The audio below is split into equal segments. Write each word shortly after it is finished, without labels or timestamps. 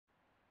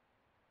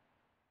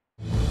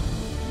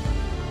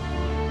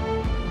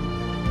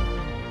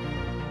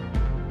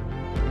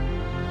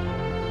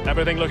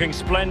Everything looking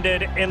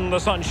splendid in the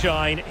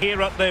sunshine here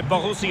at the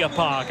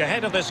Borussia-PARK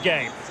ahead of this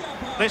game.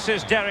 This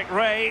is Derek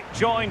Ray,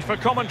 joined for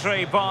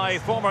commentary by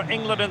former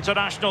England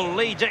international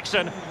Lee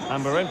Dixon.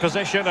 And we're in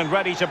position and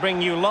ready to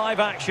bring you live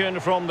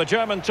action from the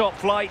German top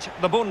flight,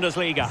 the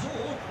Bundesliga.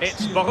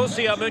 It's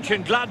Borussia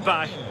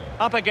Mönchengladbach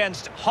up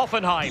against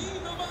Hoffenheim.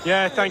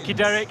 Yeah, thank you,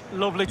 Derek.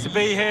 Lovely to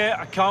be here.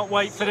 I can't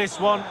wait for this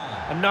one.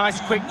 A nice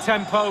quick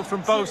tempo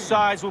from both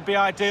sides will be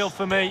ideal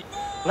for me.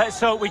 Let's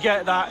hope we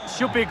get that.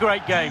 Should be a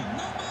great game.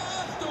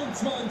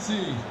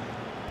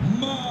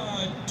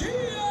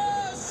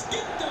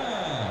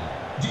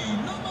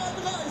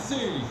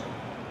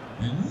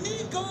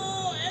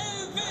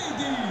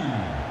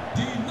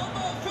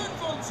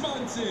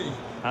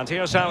 And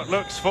here's how it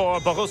looks for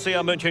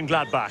Borussia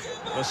Mönchengladbach.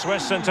 The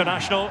Swiss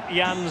international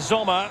Jan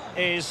Sommer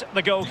is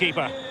the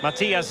goalkeeper.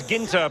 Matthias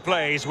Ginter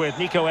plays with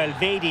Nico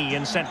Elvedi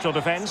in central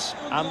defence.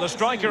 And the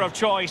striker of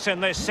choice in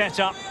this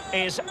setup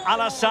is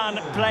Alassane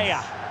Plea.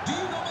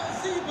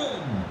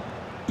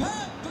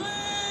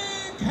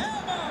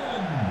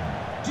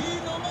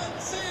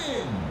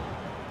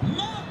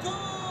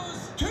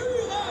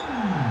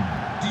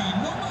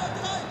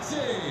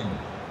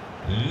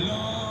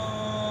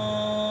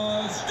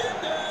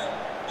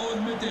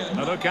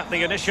 A look at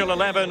the initial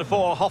 11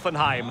 for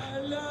Hoffenheim.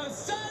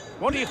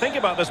 What do you think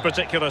about this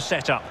particular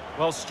setup?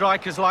 Well,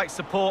 strikers like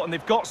support, and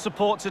they've got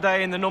support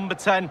today in the number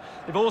 10.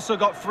 They've also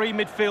got 3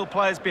 midfield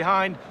players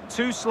behind,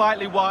 2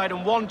 slightly wide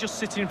and 1 just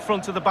sitting in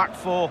front of the back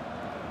 4.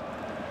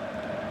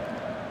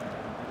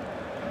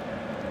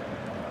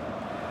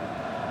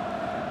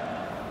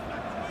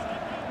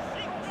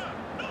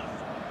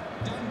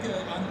 Danke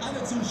an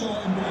alle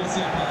Zuschauer im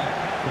Borussia-Park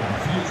und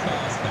viel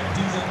Spaß bei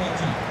dieser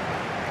Partie.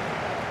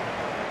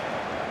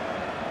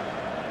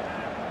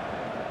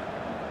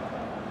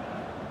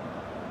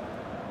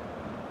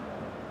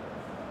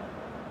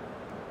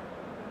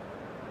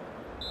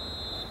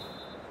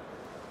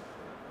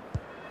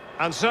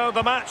 And so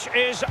the match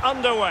is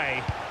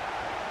underway.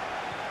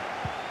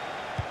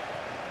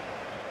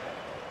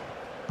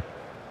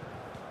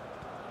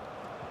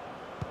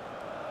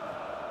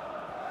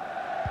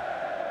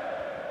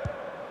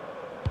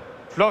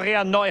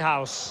 Florian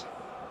Neuhaus.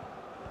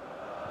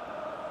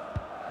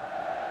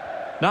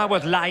 Now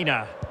with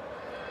Leiner.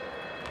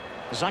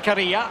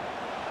 Zakaria.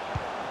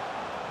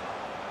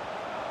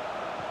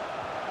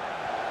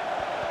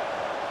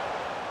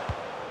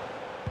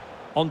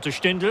 On to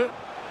Stindl.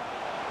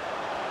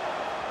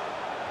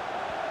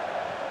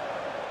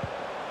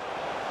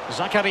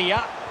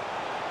 Zakaria.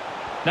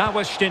 Now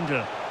with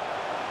Stindl.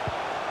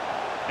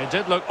 It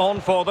did look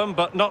on for them,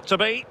 but not to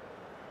be.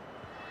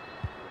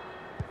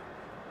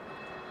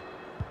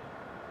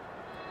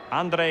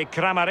 Andrej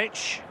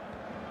Kramaric.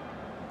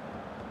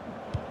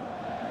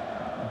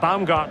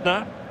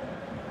 Baumgartner.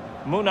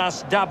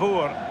 Munas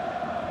Dabbur.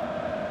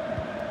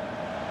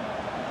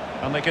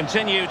 And they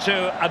continue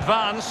to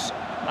advance,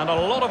 and a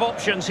lot of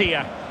options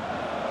here.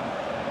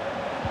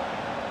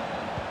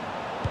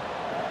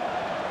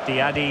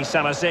 Diadi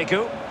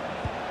Samaseku.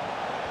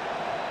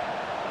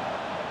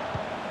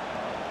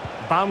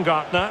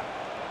 Baumgartner.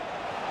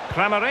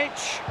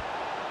 Kramaric.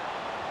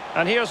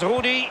 And here's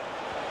Rudi.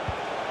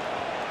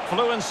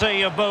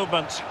 Fluency of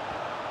movement.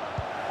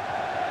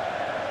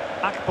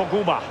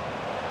 Akpoguma.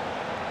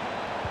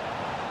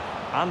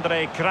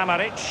 Andrej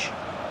Kramaric.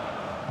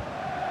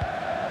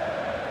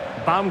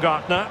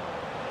 Baumgartner.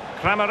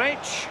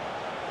 Kramaric.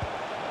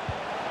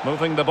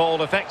 Moving the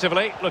ball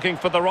effectively, looking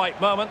for the right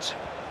moment.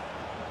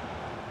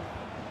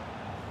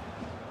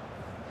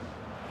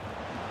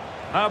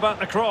 How about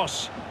the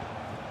cross?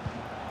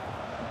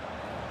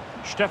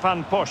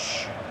 Stefan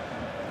Posch.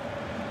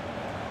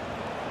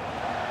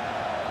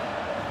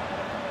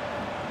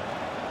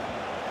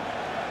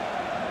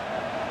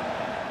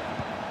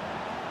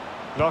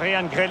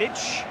 Florian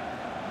Grilic.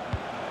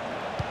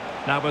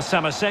 Now with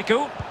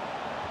Samaseku.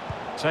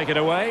 Take it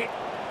away.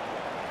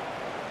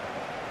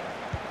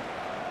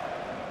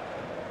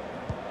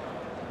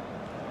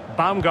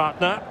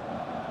 Baumgartner.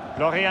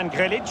 Florian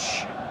Grilic.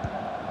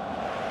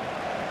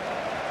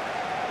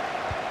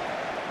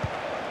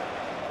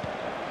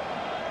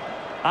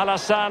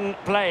 Alassane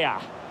Plea.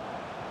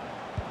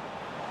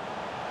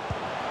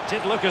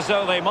 Did look as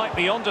though they might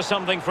be onto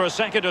something for a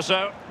second or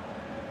so.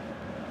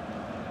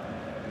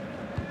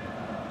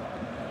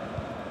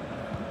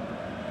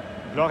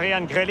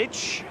 Florian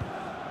Grilic.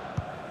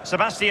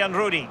 Sebastian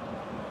Rudi.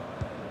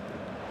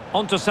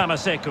 Onto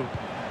Samaseku.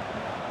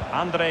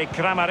 Andrej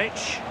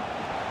Kramaric.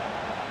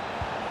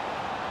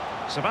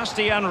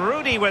 Sebastian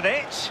Rudi with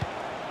it.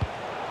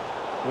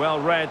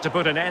 Well read to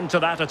put an end to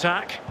that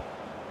attack.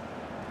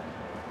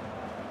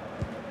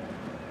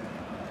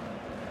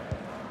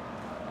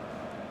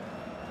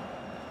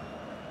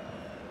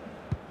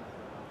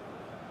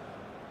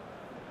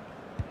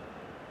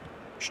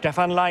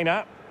 Stefan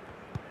Leiner.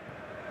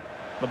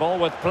 The ball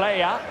with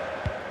Plea.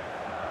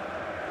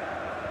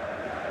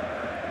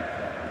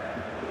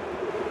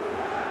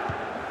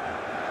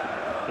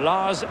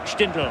 Lars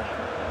Stindl.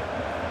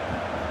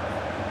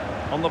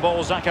 On the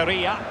ball,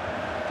 Zakaria.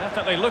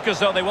 Definitely look as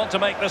though they want to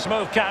make this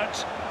move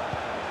count.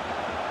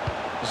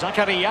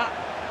 Zakaria.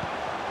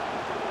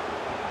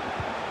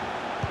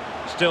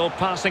 Still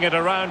passing it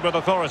around with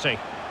authority.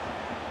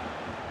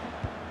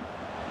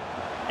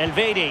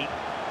 Elvedi.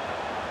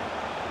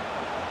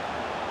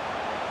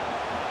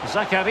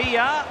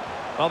 Zakaria.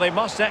 Well, they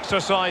must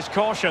exercise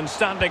caution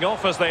standing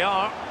off as they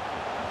are.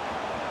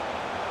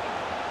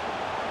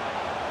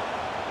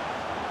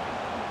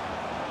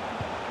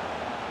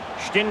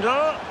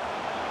 Stindl.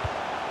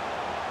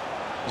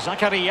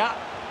 Zakaria.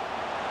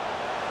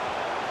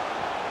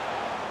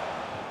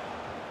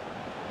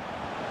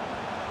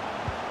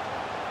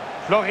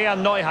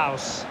 Florian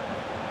Neuhaus.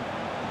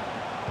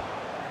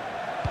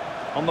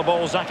 On the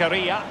ball,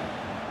 Zakaria.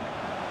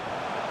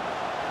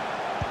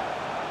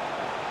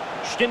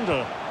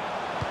 Stindl.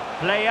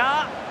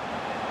 Player.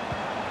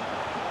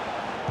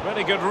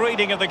 Really good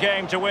reading of the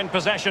game to win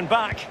possession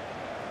back.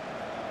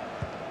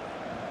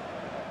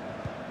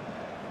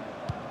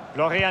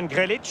 Florian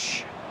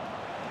Grilic.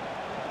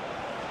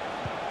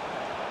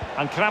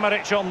 And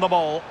Kramaric on the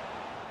ball.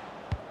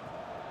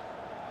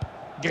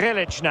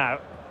 Grilic now.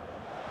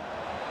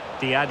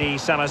 Diadi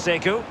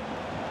Samaseku.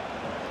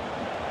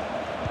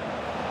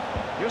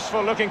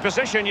 Useful looking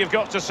position, you've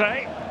got to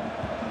say.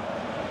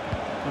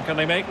 And can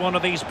they make one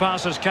of these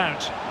passes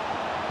count?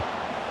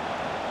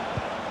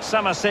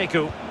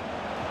 Samaseku.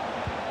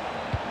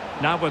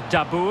 Now with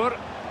Dabour.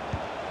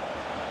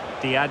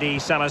 Diadi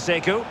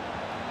Samaseku.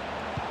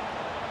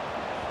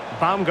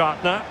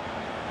 Baumgartner.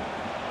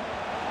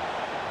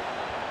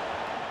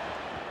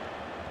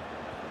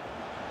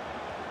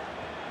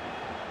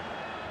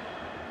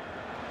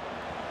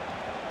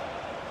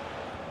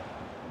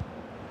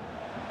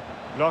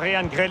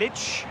 Florian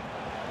Grilic.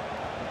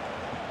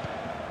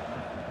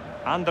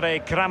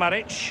 Andrej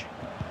Kramaric.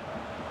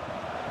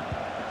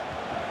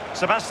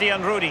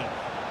 Sebastian Rudi.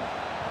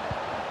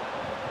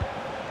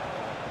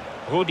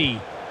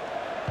 Rudi.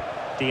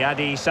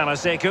 Diadi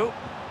Samaseku.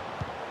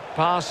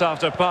 Pass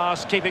after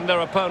pass, keeping their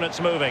opponents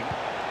moving.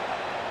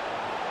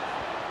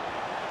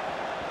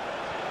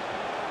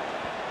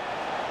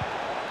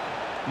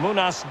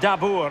 Munas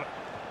Dabour.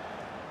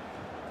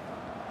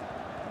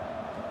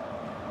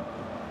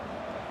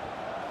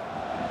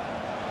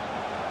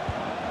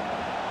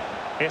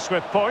 It's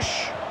with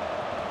Push.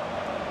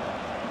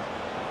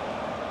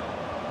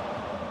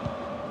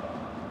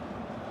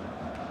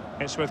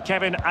 It's with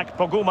Kevin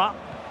Akpoguma.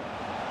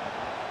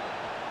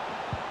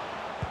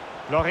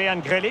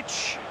 Florian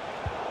Grilic.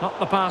 Not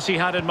the pass he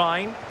had in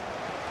mind.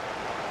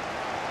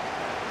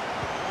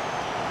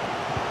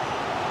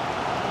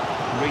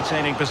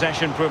 Retaining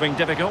possession proving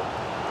difficult.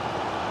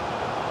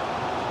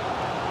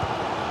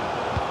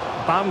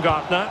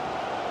 Baumgartner.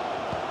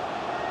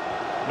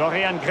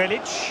 Florian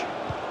Grilic.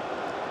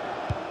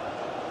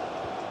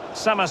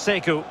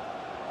 Samaseku.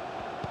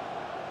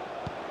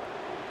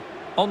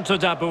 On to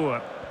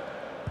Dabour.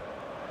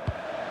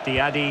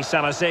 Diadi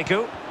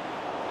Samaseku.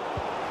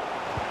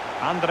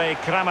 Andrej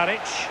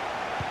Kramaric.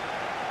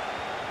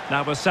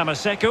 Now with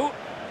Samaseku.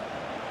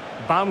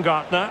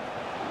 Baumgartner.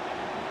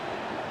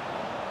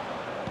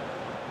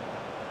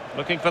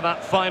 Looking for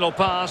that final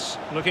pass.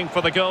 Looking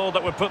for the goal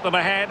that would put them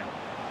ahead.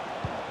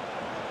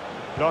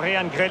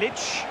 Florian Grilic.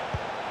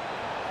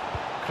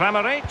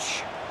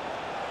 Kramaric.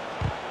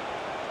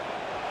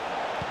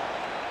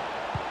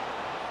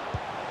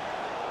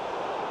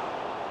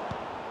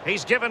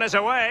 He's given us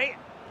away.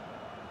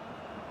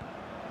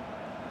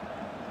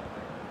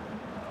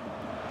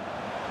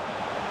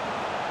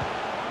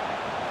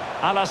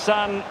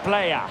 Alassane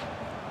Plea.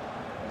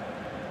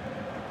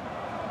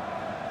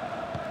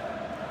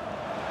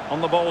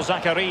 On the ball,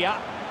 Zakaria.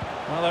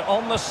 Well, they're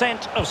on the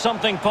scent of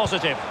something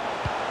positive.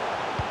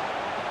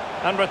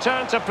 And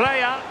return to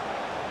Plea.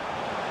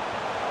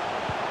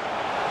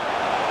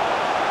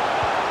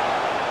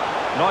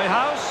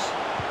 Neuhaus.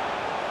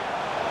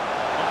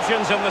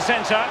 Options in the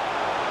centre.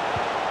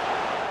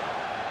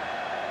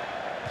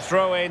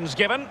 Throw-ins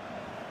given.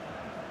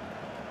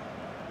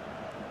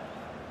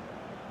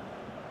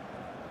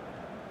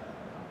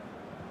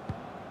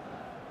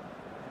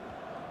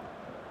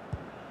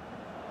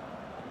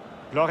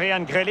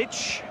 Florian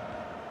Grilic.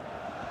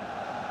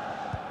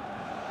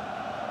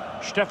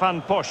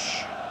 Stefan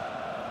Pusch.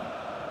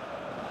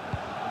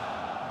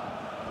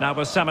 Now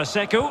with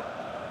Samaseku.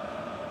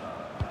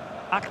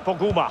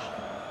 Akpoguma.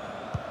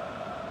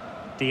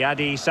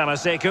 Diadi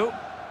Samaseku.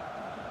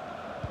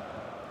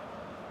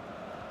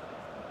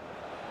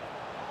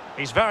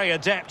 He's very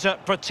adept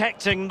at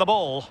protecting the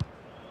ball.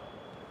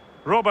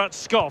 Robert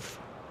Skoff.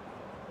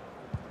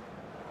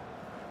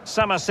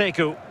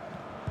 Samaseku.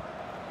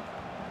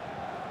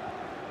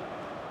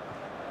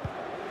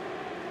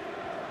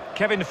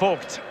 Kevin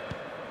Vogt.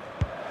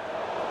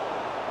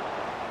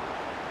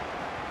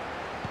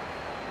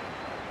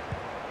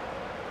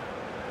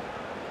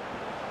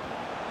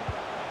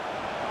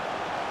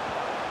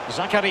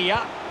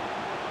 Zakaria.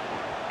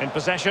 In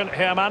possession,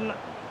 Hermann.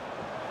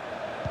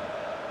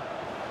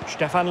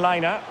 Stefan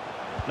Leiner.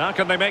 Now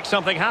can they make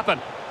something happen?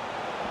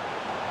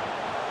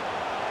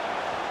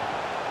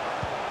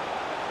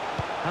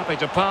 Happy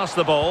to pass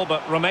the ball,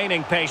 but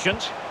remaining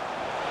patient.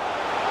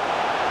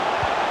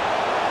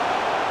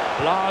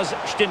 Lars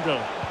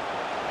Stindl.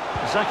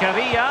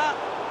 Zakaria.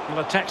 Well,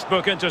 a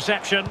textbook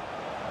interception.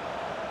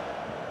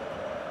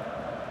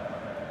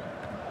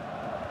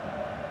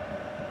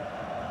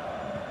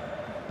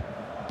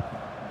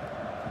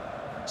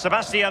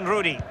 Sebastian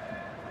Rudi.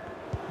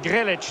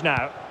 Grilic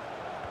now.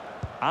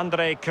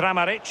 Andrej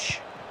Kramaric.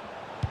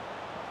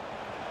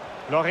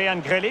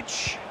 Florian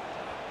Grilic.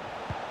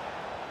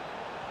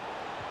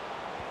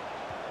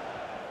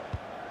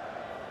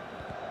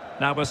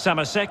 Now with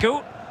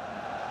Samaseku.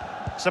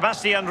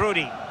 Sebastian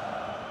Rudi.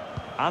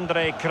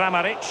 Andrej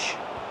Kramaric.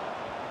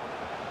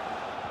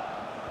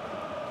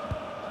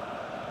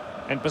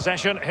 In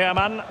possession,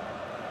 Hermann.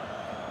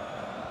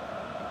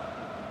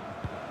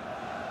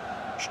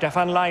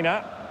 Stefan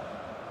Leiner.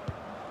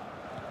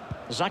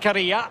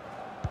 Zakaria.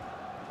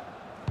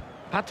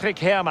 Patrick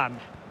Hermann.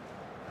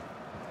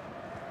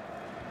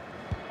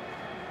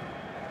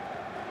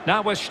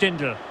 Now with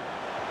Stindl.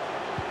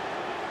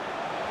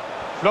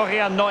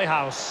 Florian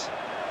Neuhaus.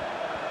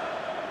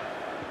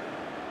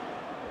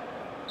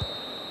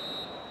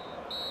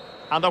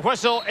 And the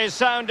whistle is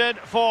sounded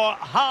for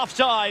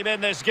half-time in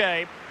this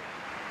game.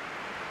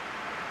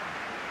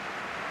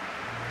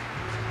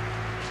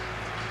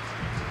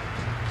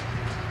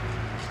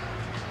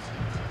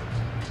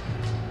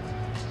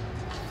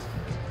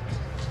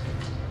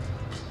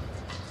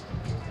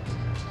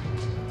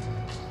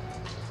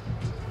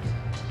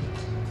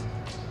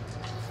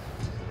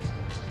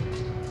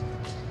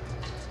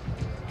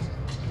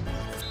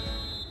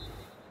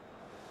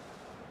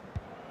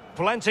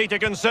 Plenty to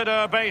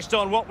consider based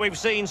on what we've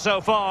seen so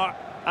far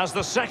as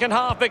the second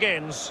half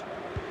begins.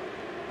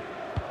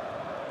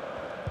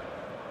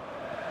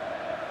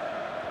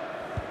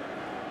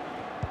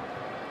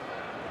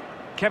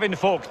 Kevin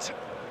Vogt.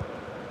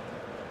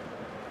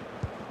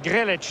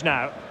 Grilic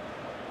now.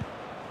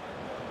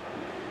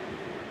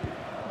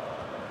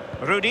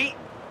 Rudi.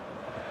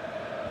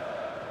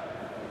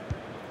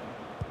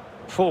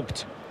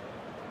 Vogt.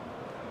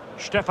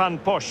 Stefan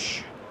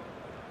Posch.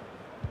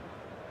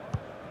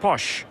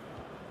 Posch.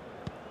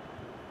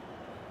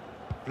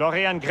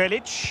 Florian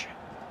Grilic.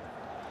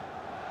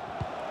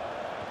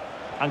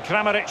 And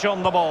Kramaric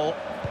on the ball.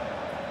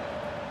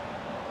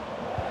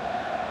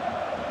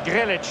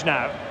 Grilic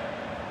now.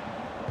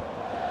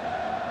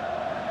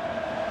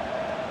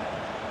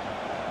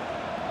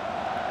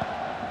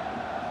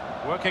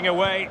 Working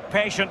away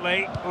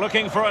patiently,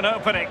 looking for an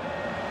opening.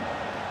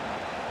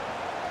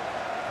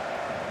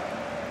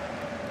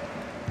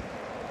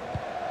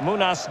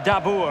 Munas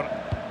Dabour.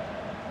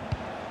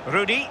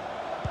 Rudi.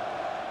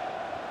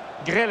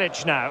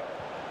 Grilic now.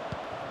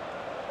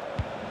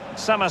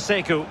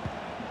 Samaseku.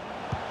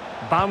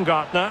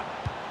 Baumgartner.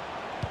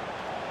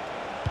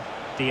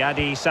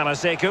 Diadi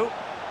Samaseku.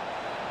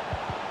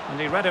 And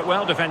he read it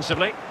well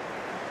defensively.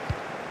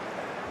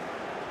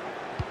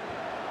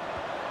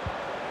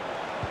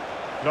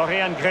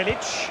 Florian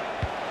Grilic.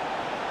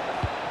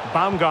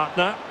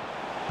 Baumgartner.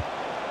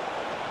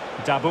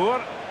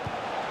 Dabour.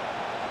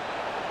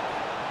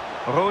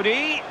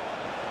 Rudi.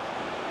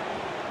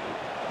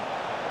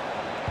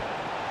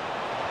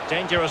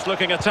 Dangerous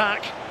looking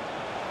attack.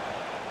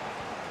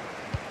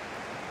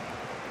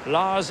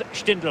 Lars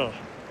Stindl.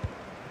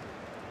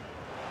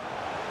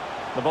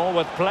 The ball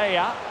with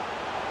Playa.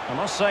 I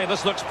must say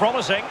this looks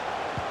promising.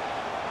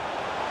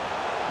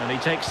 And he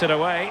takes it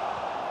away.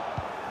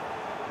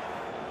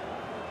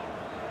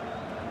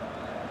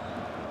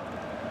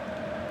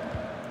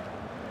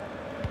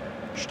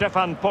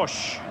 Stefan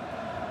Posch.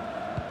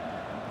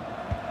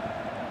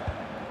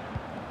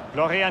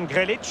 Florian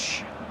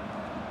Grilic.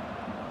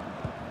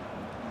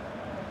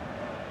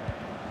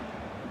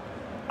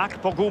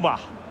 Akpoguma.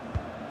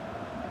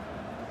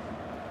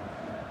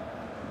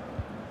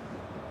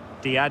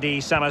 Diadi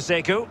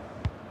Samaseku.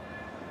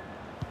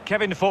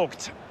 Kevin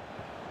Vogt.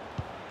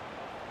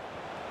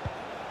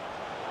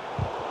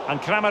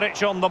 And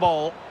Kramaric on the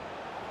ball.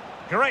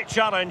 Great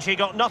challenge, he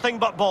got nothing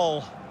but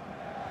ball.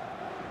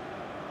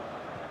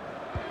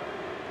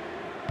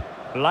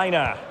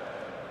 Leiner.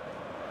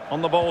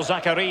 On the ball,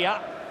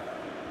 Zakaria.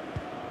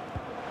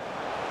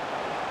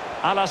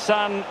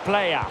 Alassane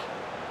Playa.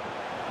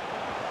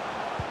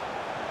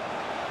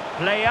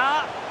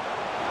 Playa.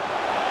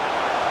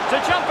 To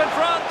jump in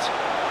front.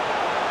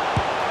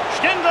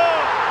 Stindl.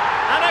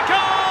 And a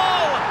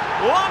goal!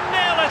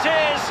 1-0 it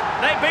is.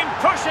 They've been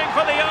pushing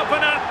for the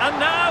opener, and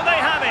now they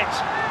have it.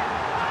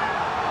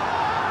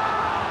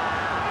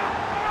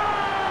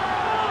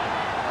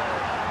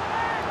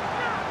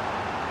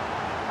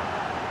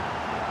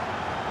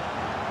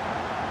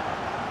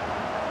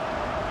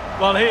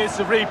 Well, here's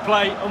the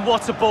replay, and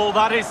what a ball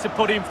that is to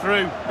put him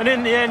through. And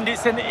in the end,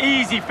 it's an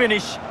easy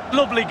finish.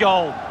 Lovely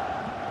goal.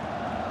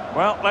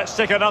 Well, let's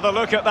take another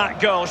look at that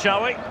goal,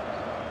 shall we?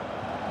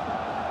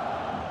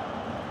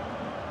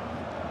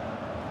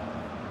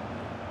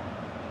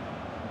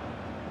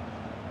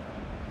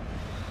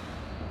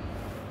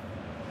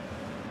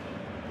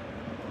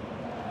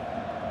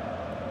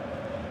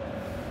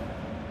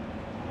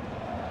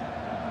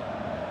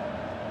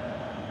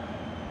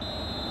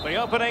 The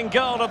opening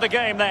goal of the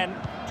game then.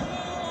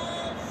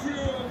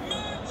 Für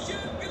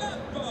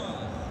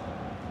Mönchengladbach,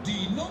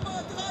 die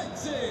Nummer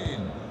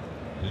 13,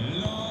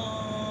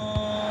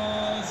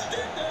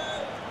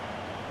 Stindl.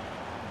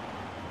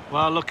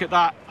 Well, look at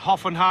that.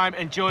 Hoffenheim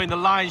enjoying the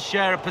lion's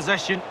share of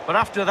possession, but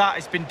after that,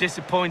 it's been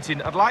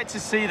disappointing. I'd like to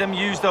see them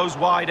use those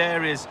wide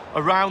areas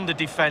around the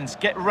defence,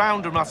 get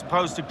round them as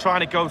opposed to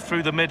trying to go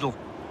through the middle.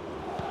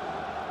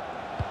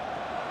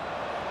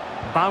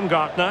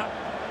 Baumgartner.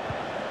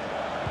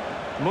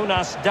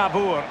 Munas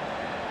Dabour.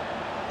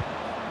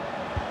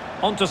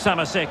 Onto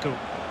Samaseku.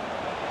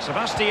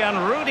 Sebastian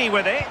Rudy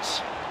with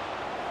it.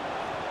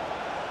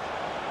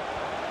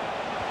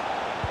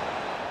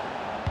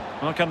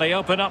 Well, can they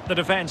open up the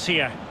defence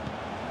here?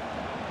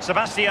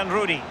 Sebastian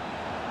Rudy.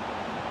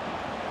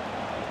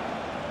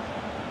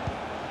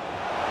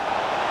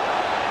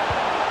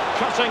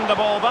 Cutting the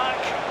ball back.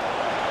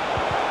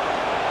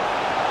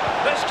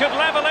 This could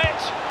level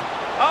it.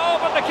 Oh,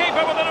 but the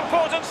keeper with an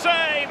important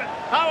save.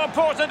 How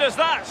important is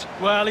that?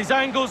 Well, his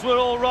angles were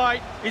all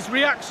right. His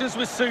reactions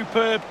were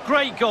superb.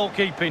 Great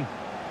goalkeeping.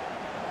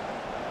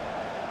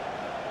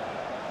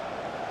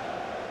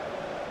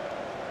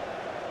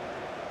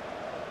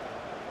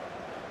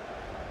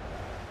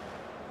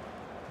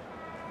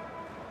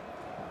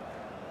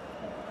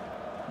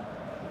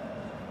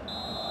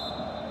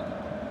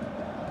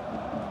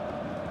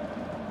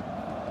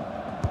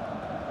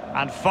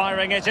 And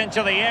firing it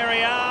into the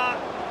area.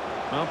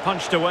 Well,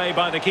 punched away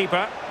by the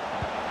keeper.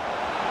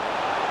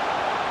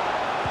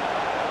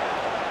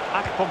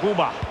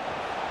 Akpoguma.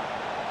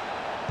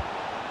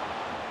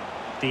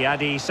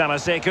 Diadi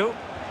Samaseku.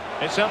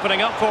 It's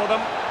opening up for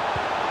them.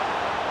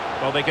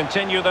 Well, they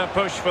continue their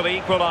push for the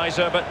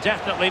equaliser, but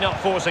definitely not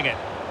forcing it.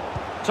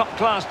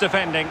 Top-class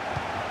defending.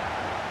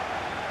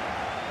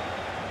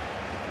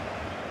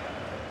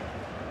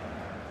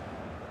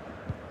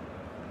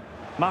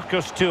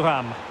 Markus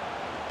Thuram.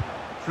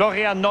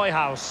 Florian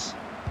Neuhaus.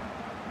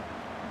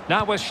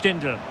 Now with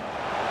Stindl.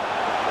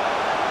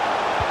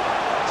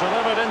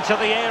 Delivered into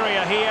the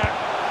area here.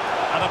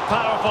 And a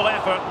powerful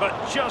effort,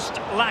 but just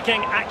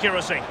lacking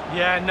accuracy.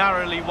 Yeah,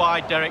 narrowly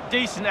wide, Derek.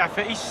 Decent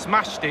effort. He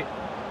smashed it.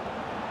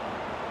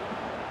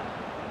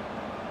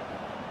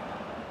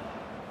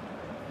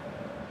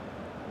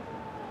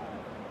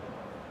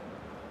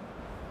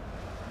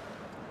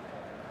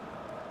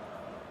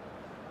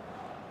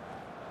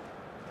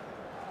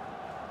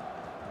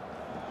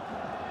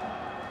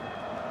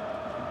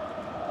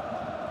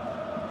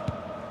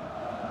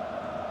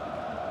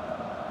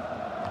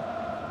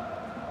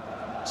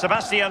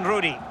 Sebastian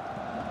Rudy.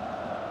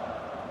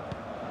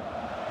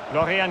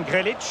 Florian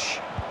Grilic.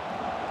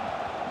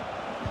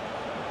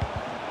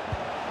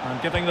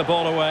 And giving the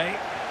ball away.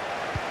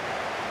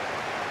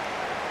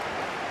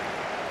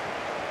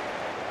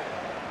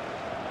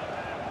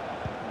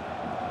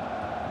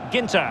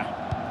 Ginter.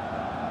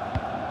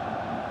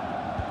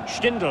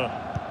 Stindl.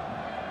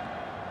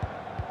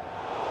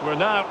 We're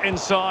now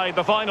inside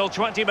the final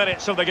 20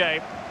 minutes of the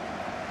game.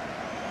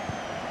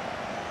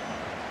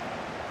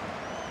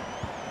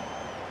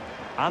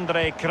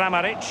 Andrej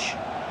Kramaric.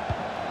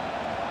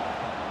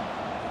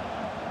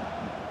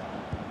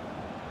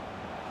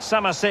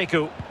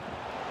 Samaseku.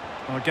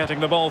 We're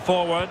getting the ball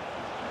forward.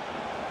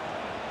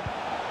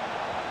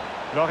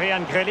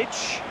 Florian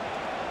Grilic.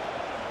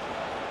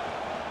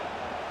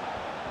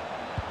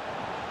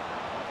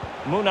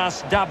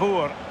 Munas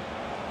Dabour.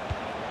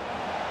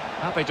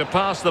 Happy to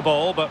pass the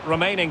ball, but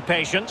remaining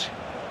patient.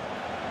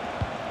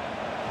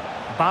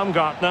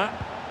 Baumgartner.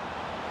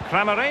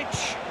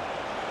 Kramaric.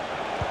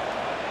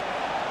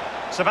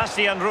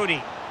 Sebastian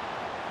Rudy.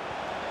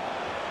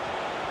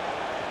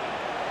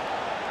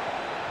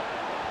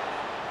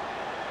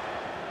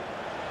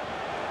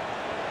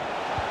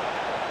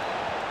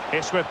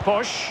 It's with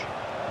push.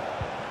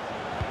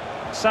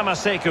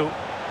 Samaseku.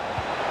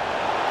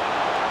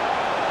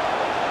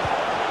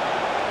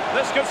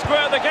 This could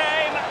square the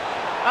game.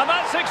 And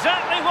that's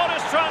exactly what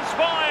has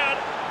transpired.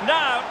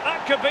 Now,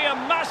 that could be a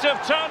massive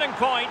turning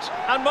point,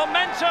 and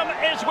momentum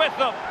is with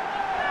them.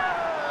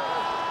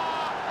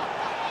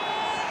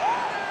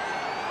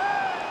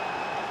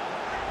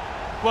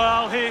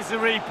 Well, here's the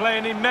replay,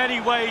 and in many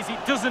ways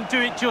it doesn't do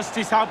it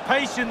justice how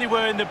patient they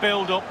were in the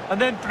build-up. And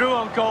then through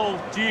on goal,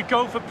 do you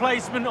go for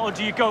placement or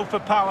do you go for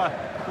power?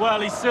 Well,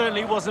 he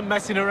certainly wasn't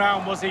messing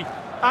around, was he?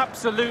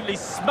 Absolutely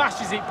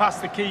smashes it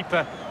past the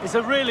keeper. It's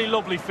a really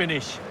lovely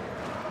finish.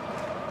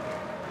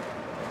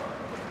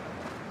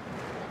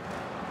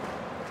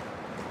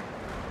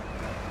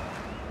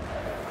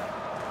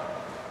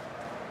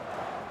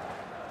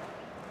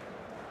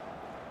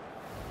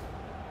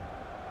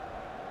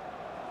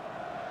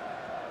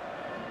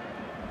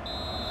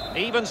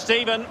 Even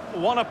Steven,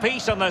 one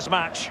apiece in this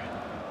match.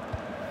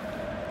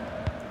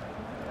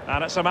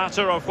 And it's a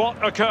matter of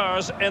what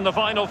occurs in the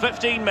final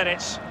 15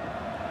 minutes.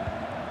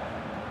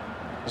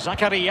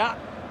 Zakaria.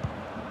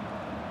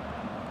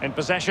 In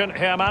possession,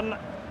 Hermann.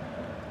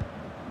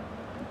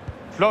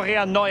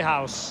 Florian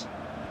Neuhaus.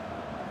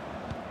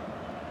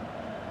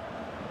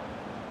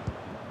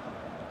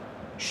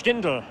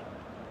 Stindl.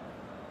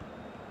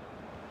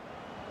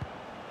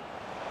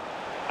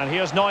 And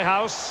here's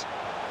Neuhaus.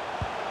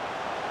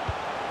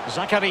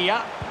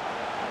 Zakaria.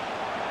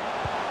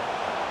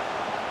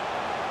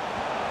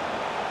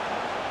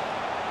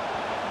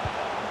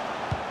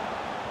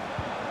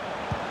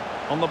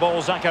 On the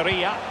ball,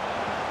 Zakaria.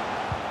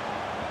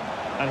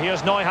 And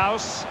here's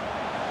Neuhaus.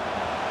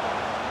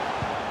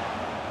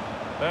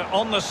 They're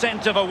on the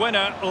scent of a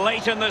winner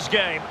late in this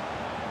game.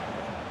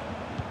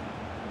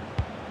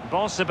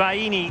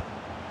 Bonsabaini.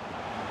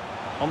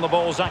 On the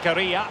ball,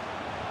 Zakaria.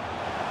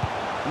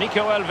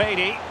 Nico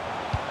Elvedi.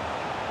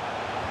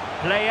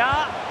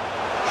 Playa.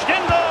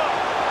 Stindl.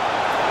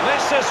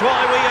 This is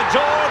why we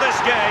adore this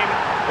game.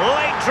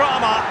 Late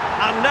drama,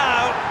 and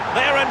now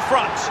they're in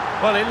front.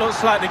 Well, it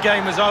looks like the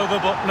game is over,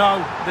 but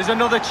no, there's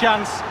another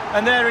chance.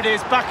 And there it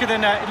is, back of the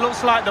net. It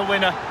looks like the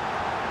winner.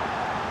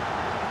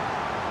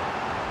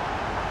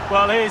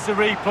 Well, here's the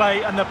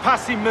replay, and the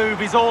passing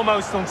move is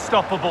almost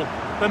unstoppable.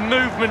 The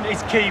movement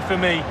is key for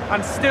me,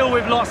 and still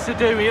with lots to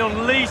do, he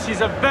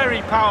unleashes a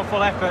very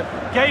powerful effort,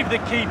 gave the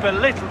keeper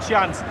little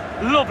chance.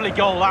 Lovely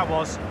goal that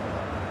was.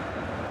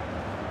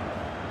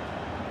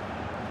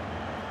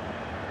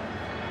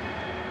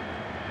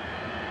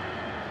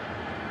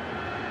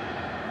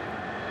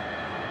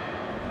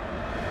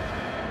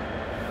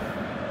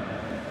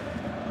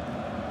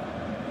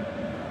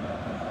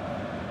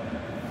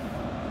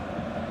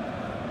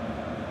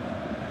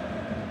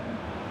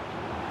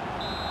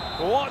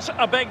 What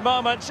a big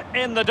moment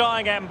in the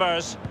dying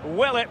embers.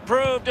 Will it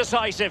prove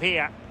decisive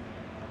here?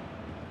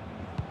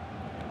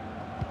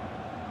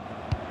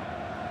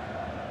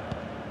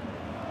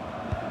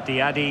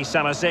 Diadi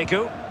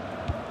Samaseku.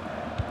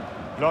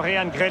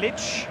 Florian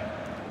Grilic.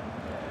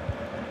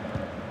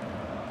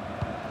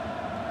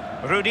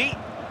 Rudy.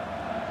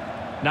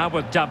 Now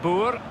with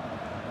Dabour.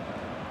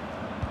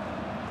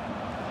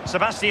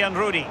 Sebastian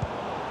Rudy.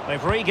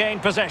 They've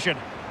regained possession.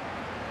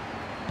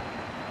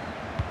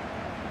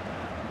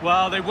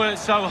 Well, they worked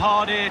so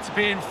hard here to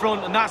be in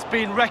front, and that's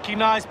been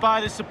recognised by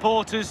the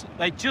supporters.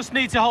 They just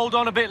need to hold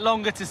on a bit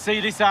longer to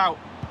see this out.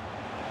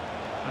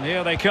 And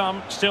here they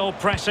come, still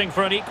pressing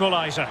for an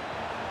equaliser.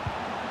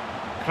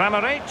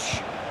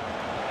 Kramaric.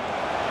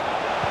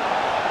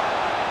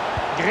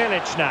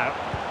 Grilic now.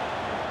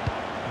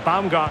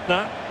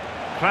 Baumgartner.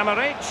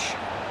 Kramaric.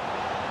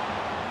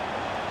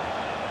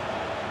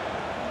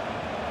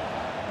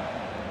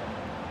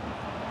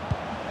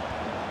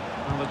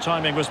 And the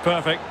timing was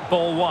perfect.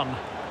 Ball one.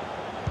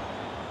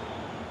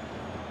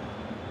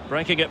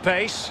 Breaking at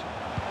pace.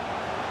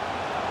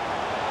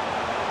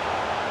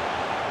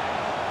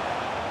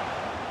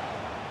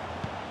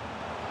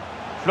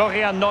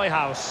 Florian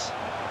Neuhaus.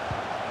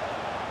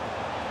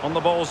 On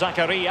the ball,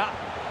 Zakaria.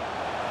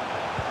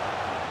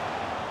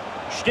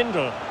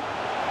 Stindl.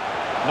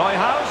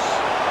 Neuhaus.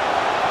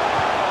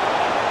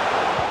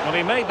 Well,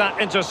 he made that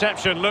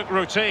interception look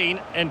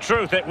routine. In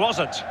truth, it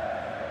wasn't.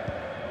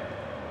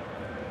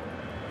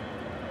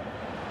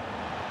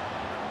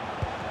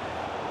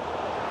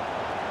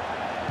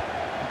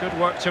 Good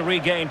work to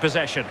regain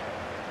possession.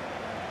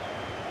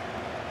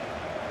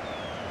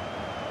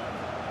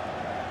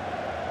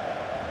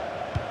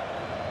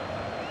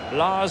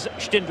 Lars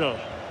Stindl.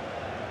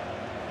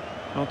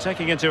 Well,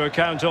 taking into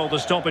account all the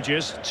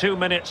stoppages, 2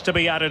 minutes to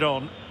be added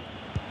on.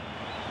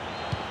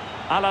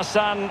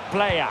 Alassane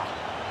Playa.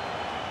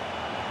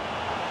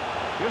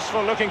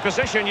 Useful looking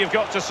position, you've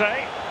got to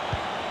say.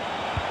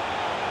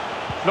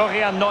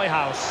 Florian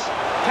Neuhaus.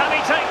 Can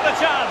he take the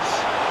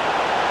chance?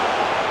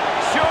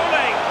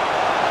 Surely.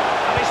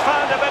 And he's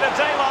found a bit of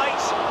daylight.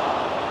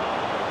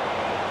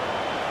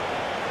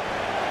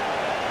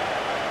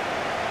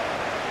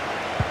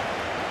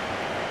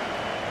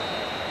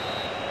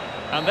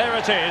 And there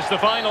it is, the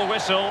final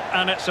whistle,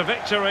 and it's a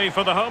victory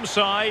for the home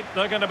side.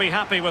 They're going to be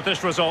happy with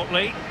this result,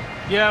 Lee.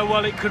 Yeah,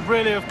 well, it could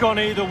really have gone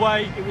either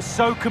way. It was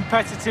so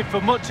competitive for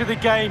much of the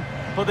game,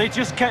 but they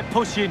just kept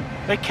pushing.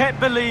 They kept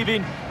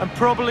believing and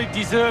probably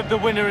deserved the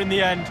winner in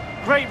the end.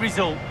 Great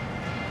result.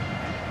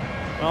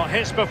 Well,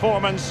 his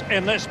performance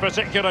in this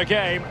particular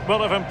game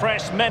will have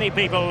impressed many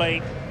people,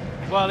 Lee.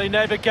 Well, he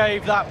never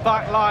gave that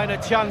back line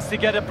a chance to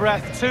get a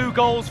breath. 2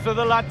 goals for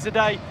the lad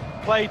today.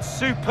 Played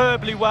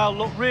superbly well,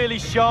 looked really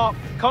sharp,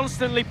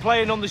 constantly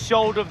playing on the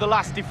shoulder of the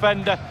last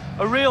defender.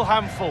 A real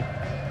handful.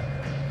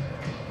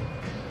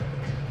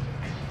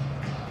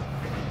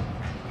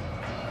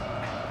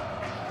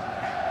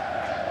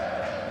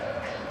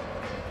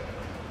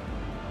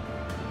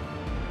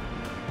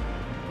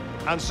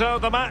 And so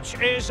the match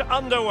is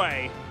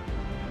underway.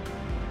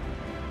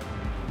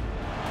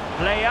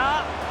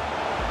 Playa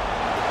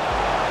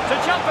to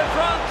jump in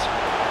front.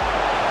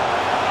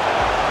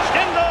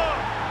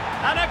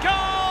 And a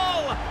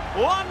goal!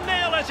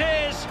 1-0 it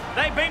is.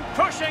 They've been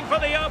pushing for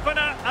the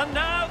opener, and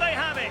now they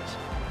have it.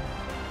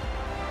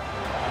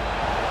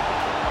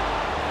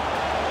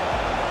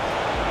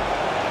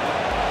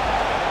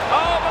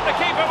 Oh, but the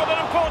keeper with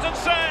an important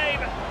save.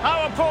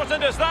 How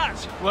important is that?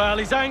 Well,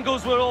 his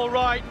angles were all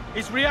right.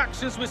 His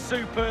reactions were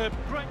superb.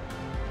 Great.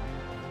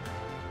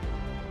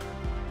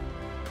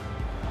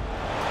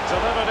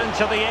 Delivered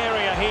into the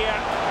area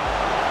here.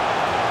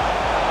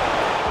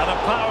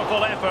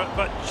 Powerful effort,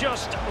 but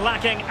just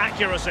lacking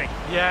accuracy.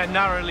 Yeah,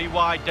 narrowly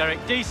wide, Derek.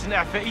 Decent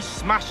effort, he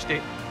smashed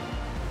it.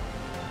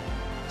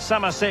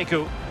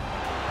 Samaseku.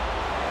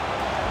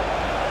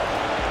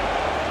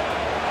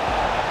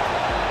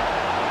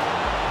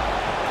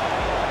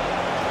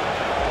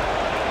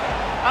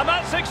 And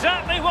that's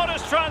exactly what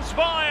has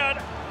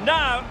transpired.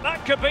 Now,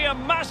 that could be a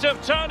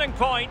massive turning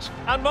point,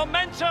 and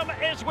momentum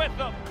is with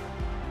them.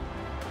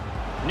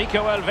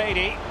 Nico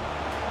Elvedi.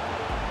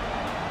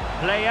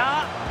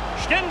 Playa.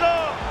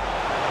 Stindl.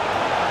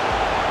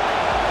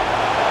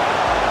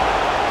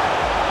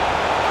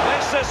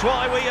 This is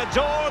why we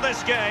adore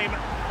this game.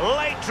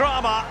 Late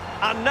drama,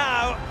 and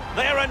now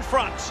they're in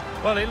front.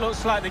 Well, it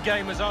looks like the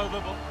game is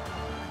over, but...